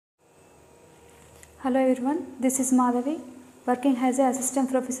Hello everyone, this is Madhavi, working as an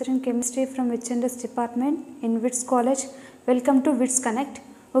assistant professor in chemistry from Witsconnect department in Wits College. Welcome to Witsconnect.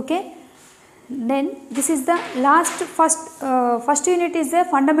 Okay, then this is the first unit is the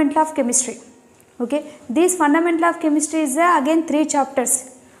fundamental of chemistry. Okay, this fundamental of chemistry is again 3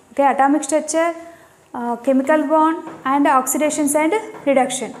 chapters. Okay, atomic structure, chemical bond and oxidations and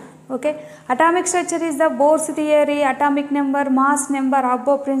reduction. Okay, atomic structure is the Bohr's theory, atomic number, mass number,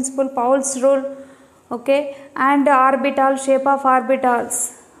 Abbo principle, Paul's rule. Okay, and orbital, shape of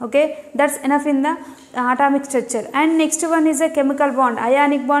orbitals. Okay, that's enough in the atomic structure. And next one is a chemical bond,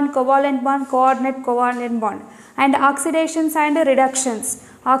 ionic bond, covalent bond, covalent bond, and oxidations and reductions.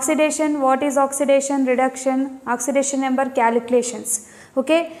 Oxidation, what is oxidation, reduction, oxidation number calculations.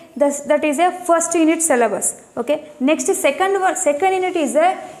 Okay, that is a first unit syllabus. Okay, next second unit is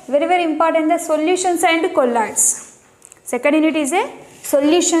a very important, the solutions and colloids. Second unit is a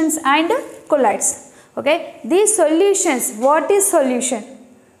solutions and colloids. Okay, these solutions, what is solution?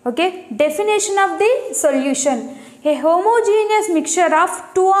 Okay, definition of the solution: a homogeneous mixture of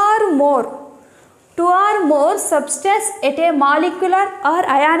two or more substance at a molecular or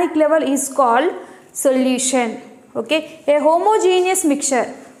ionic level is called solution. Okay, a homogeneous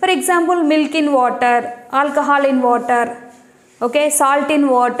mixture, for example milk in water, alcohol in water, okay, salt in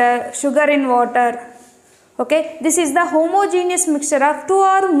water, sugar in water. Okay, this is the homogeneous mixture of two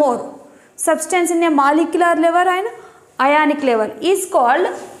or more substance in a molecular level and ionic level is called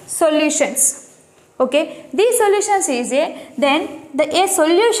solutions. Okay, these solutions is a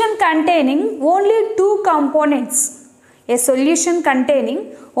solution containing only two components. A solution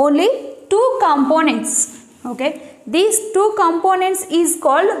containing only two components. Okay, these two components is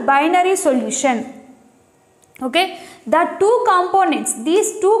called binary solution. Okay, these two components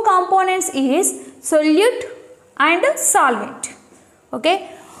is solute and solvent. Okay,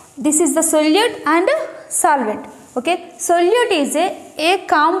 this is the solute and solvent. Okay, solute is a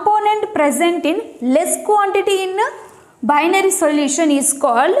component present in less quantity in a binary solution is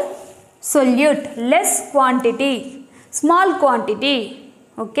called solute, less quantity, small quantity.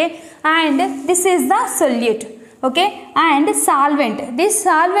 Okay, and this is the solute. Okay, and solvent, this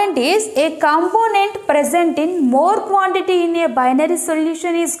solvent is a component present in more quantity in a binary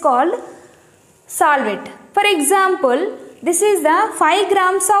solution is called solvent. For example, this is the 5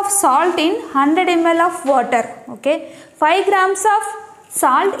 grams of salt in 100 ml of water. Okay, 5 grams of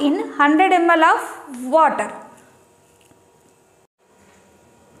salt in 100 ml of water.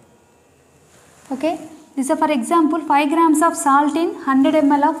 Okay, this is for example 5 grams of salt in 100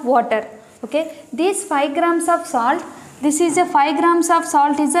 ml of water. Okay, these 5 grams of salt, this is a 5 grams of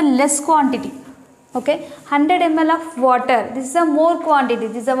salt is a less quantity. Okay, 100 ml of water, this is a more quantity.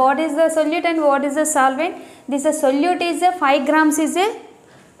 This is what is the solute and what is the solvent. This is a solute is a 5 grams is a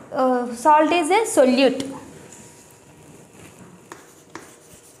salt is a solute.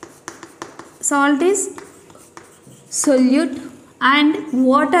 Salt is solute and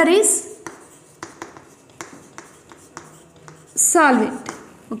water is solvent.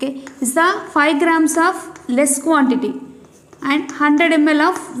 Okay, this is the 5 grams of less quantity and 100 ml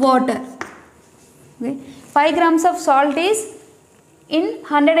of water. Okay, 5 grams of salt is in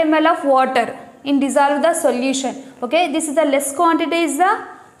 100 ml of water in dissolve the solution. Okay, this is the less quantity is the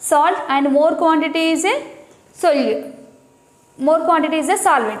salt and more quantity is a solute. More quantity is a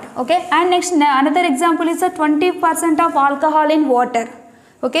solvent. Okay, and next another example is a 20% of alcohol in water.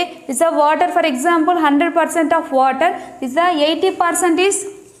 Okay, this is a water, for example 100% of water, this is a 80% is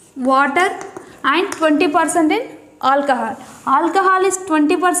water and 20% in alcohol. Alcohol is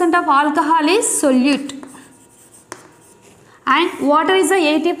 20% of alcohol is solute and water is a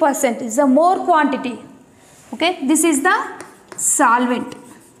 80%, is a more quantity. Okay, this is the solvent.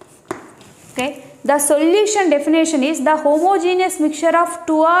 Okay, the solution definition is the homogeneous mixture of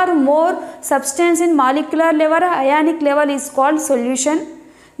two or more substance in molecular level or ionic level is called solution.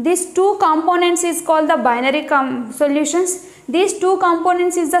 These two components is called the binary solutions. These two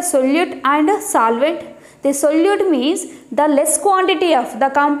components is the solute and solvent. The solute means the less quantity of the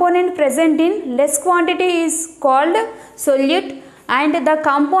component present in less quantity is called solute and the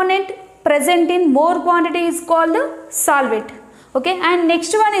component present in more quantity is called solvent. Okay, and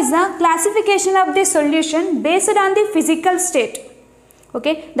next one is the classification of the solution based on the physical state.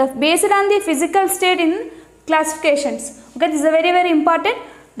 Okay, the based on the physical state in classifications. Okay, this is a very important.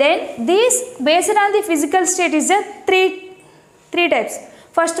 Then these based on the physical state is a three types.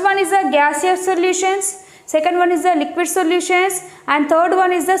 First one is the gaseous solutions, second one is the liquid solutions, and third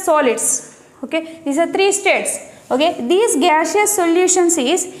one is the solids. Okay, these are 3 states. Okay, these gaseous solutions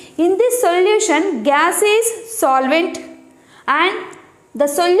is, in this solution gas is solvent and The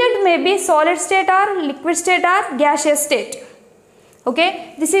solute may be solid state or liquid state or gaseous state.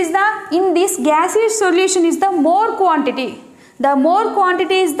 Okay, this is the, in this gaseous solution is the more quantity. The more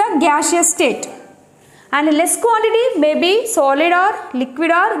quantity is the gaseous state, and less quantity may be solid or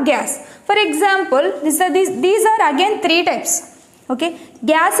liquid or gas. For example, these are again three types. Okay,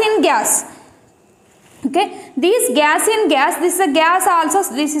 gas in gas. Okay, these gas in gas, this is a gas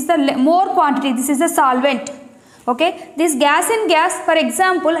also, this is the more quantity, this is the solvent. Okay, this gas in gas, for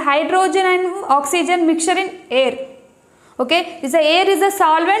example, hydrogen and oxygen mixture in air. Okay, this air is a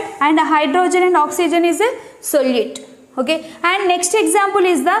solvent and hydrogen and oxygen is a solute. Okay, and next example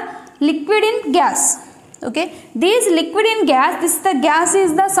is the liquid in gas. Okay, this liquid in gas, this the gas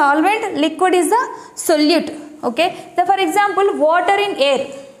is the solvent, liquid is the solute. Okay, so for example, water in air.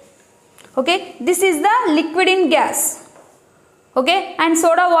 Okay, this is the liquid in gas. Okay, and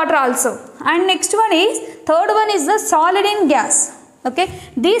soda water also. And next one is, third one is the solid in gas. Okay,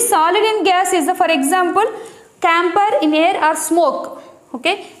 this solid in gas is the, for example, camphor in air or smoke.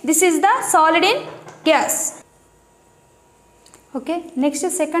 Okay, this is the solid in gas. Okay, next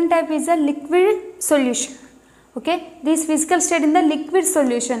second type is the liquid solution. Okay, this physical state in the liquid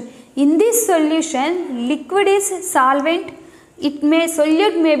solution. In this solution, liquid is solvent.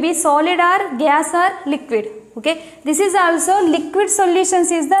 Solute may be solid or gas or liquid. Okay, this is also liquid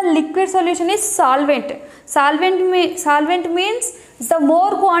solutions is the liquid solution is solvent. Solvent means the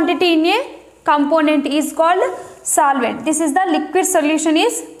more quantity in a component is called solvent. This is the liquid solution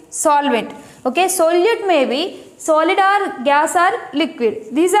is solvent. Okay, solute may be solid or gas or liquid.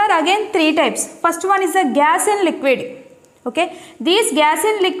 These are again three types. First one is the gas and liquid. Okay, this gas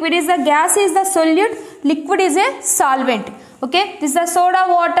and liquid is the gas is the solute, liquid is a solvent. Okay, this is the soda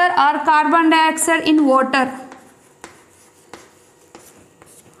water or carbon dioxide in water.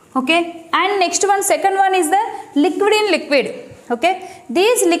 Okay, and next one, second one is the liquid in liquid. Okay,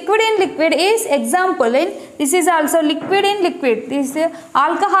 this liquid in liquid is example in, this is also liquid in liquid. This is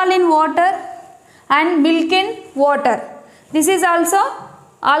alcohol in water and milk in water. This is also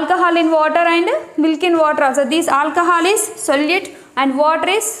alcohol in water and milk in water also. This alcohol is solute and water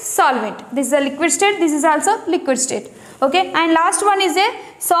is solvent. This is a liquid state, this is also liquid state. Okay, and last one is a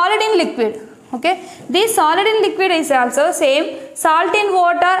solid in liquid. Okay, this solid in liquid is also same, salt in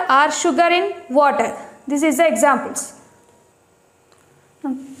water or sugar in water. This is the examples.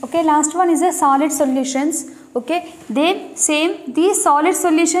 Okay, last one is a solid solutions. Okay, then same, this solid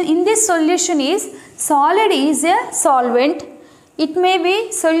solution, in this solution is solid is a solvent. It may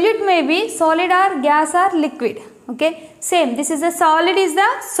be solute, may be solid or gas or liquid. Okay, same, this is a solid is the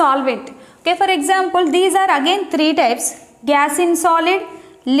solvent. Okay, for example, these are again three types: gas in solid,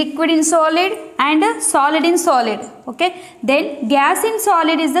 liquid in solid and solid in solid. Okay, then gas in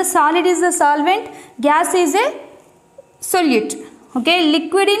solid is the solvent, gas is a solute. Okay,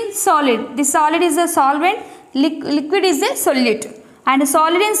 liquid in solid, the solid is a solvent, liquid is a solute, and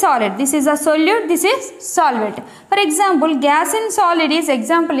solid in solid, this is a solute, this is solvent. For example, gas in solid is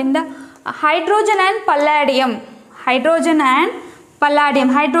example in the hydrogen and palladium. Hydrogen and palladium,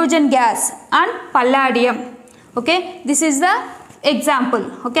 hydrogen gas and palladium. Okay, this is the example.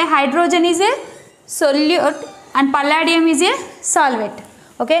 Okay, hydrogen is a solute and palladium is a solvent.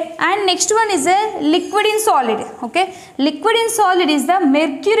 Okay, and next one is a liquid in solid. Okay, liquid in solid is the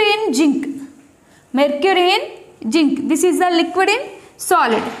mercury in zinc. Mercury in zinc, this is the liquid in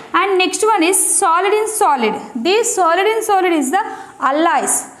solid. And next one is solid in solid. This solid in solid is the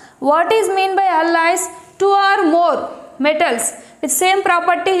alloys. What is mean by alloys? Two or more metals with same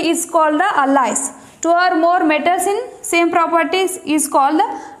property is called the alloys. Two or more metals in same properties is called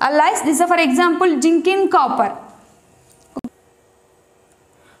the alloys. This is for example zinc in copper.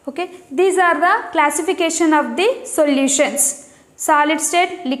 Okay, these are the classification of the solutions: solid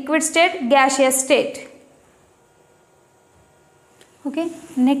state, liquid state, gaseous state. Okay,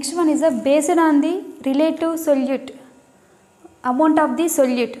 next one is based on the relative solute amount of the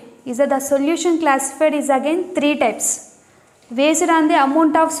solute. Is that the solution classified is again three types based on the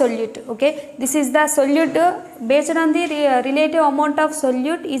amount of solute. Okay, this is the solute based on the relative amount of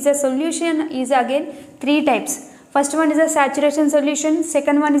solute. Is a solution is again three types. First one is a saturation solution,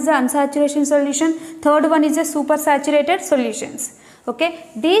 second one is the unsaturation solution, third one is a supersaturated solutions. Okay,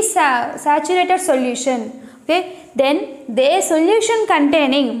 this saturated solution, okay, then the solution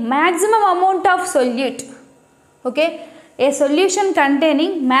containing maximum amount of solute. Okay, a solution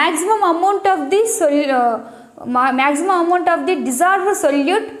containing maximum amount of the maximum amount of the dissolved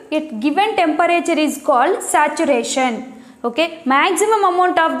solute at given temperature is called saturation. Okay, maximum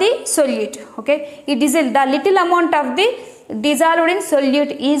amount of the solute. Okay, it is the little amount of the dissolved in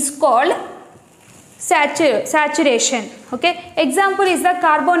solute is called saturation. Okay, example is the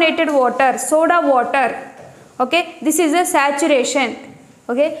carbonated water, soda water. Okay, this is a saturation.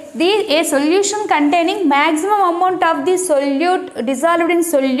 Okay, a solution containing maximum amount of the solute dissolved in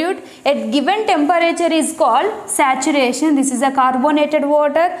solute at given temperature is called saturation. This is a carbonated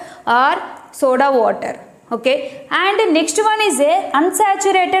water or soda water. Okay, and next one is a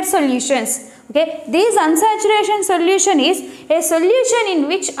unsaturated solutions. Okay, this unsaturation solution is a solution in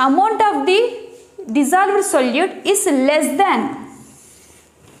which amount of the dissolved solute is less than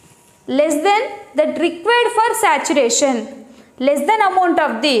that required for saturation, less than amount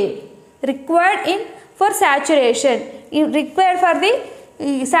of the required in for saturation, required for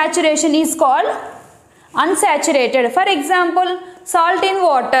the saturation is called unsaturated. For example, salt in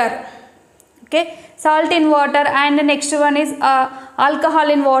water. Okay, salt in water, and the next one is alcohol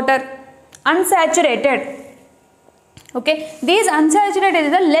in water, unsaturated. Okay, these unsaturated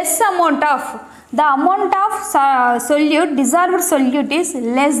is the less amount of solute, dissolved solute is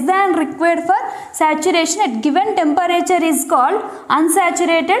less than required for saturation at given temperature is called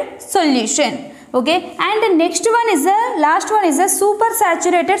unsaturated solution. Okay, and the next one is the last one is a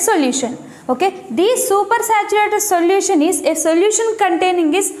supersaturated solution. Okay, this supersaturated solution is a solution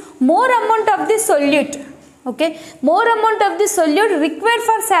containing is more amount of the solute. Okay, more amount of the solute required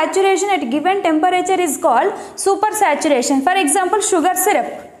for saturation at given temperature is called supersaturation. For example, sugar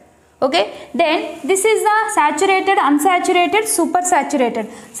syrup. Okay, then this is the saturated, unsaturated,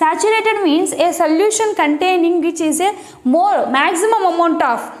 supersaturated. Saturated means a solution containing which is a maximum amount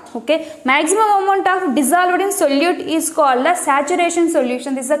of, okay, maximum amount of dissolved in solute is called a saturation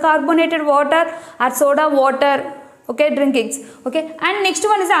solution. This is a carbonated water or soda water. Okay, drinkings. Okay, and next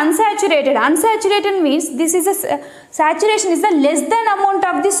one is unsaturated. Unsaturated means this is a saturation is the less than amount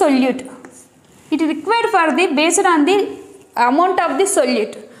of the solute. It is required for the based on the amount of the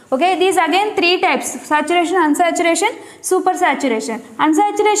solute. Okay, these again three types: saturation, unsaturation, supersaturation.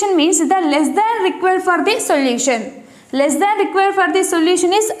 Unsaturation means the less than required for the solution. Less than required for the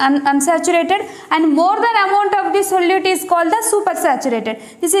solution is unsaturated, and more than amount of the solute is called the supersaturated.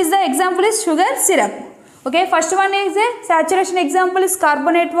 This is the example is sugar syrup. Okay, first one is a saturation example is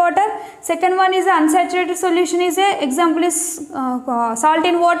carbonate water. Second one is a unsaturated solution is a example is salt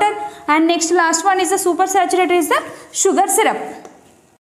in water, and next last one is a supersaturated is the sugar syrup.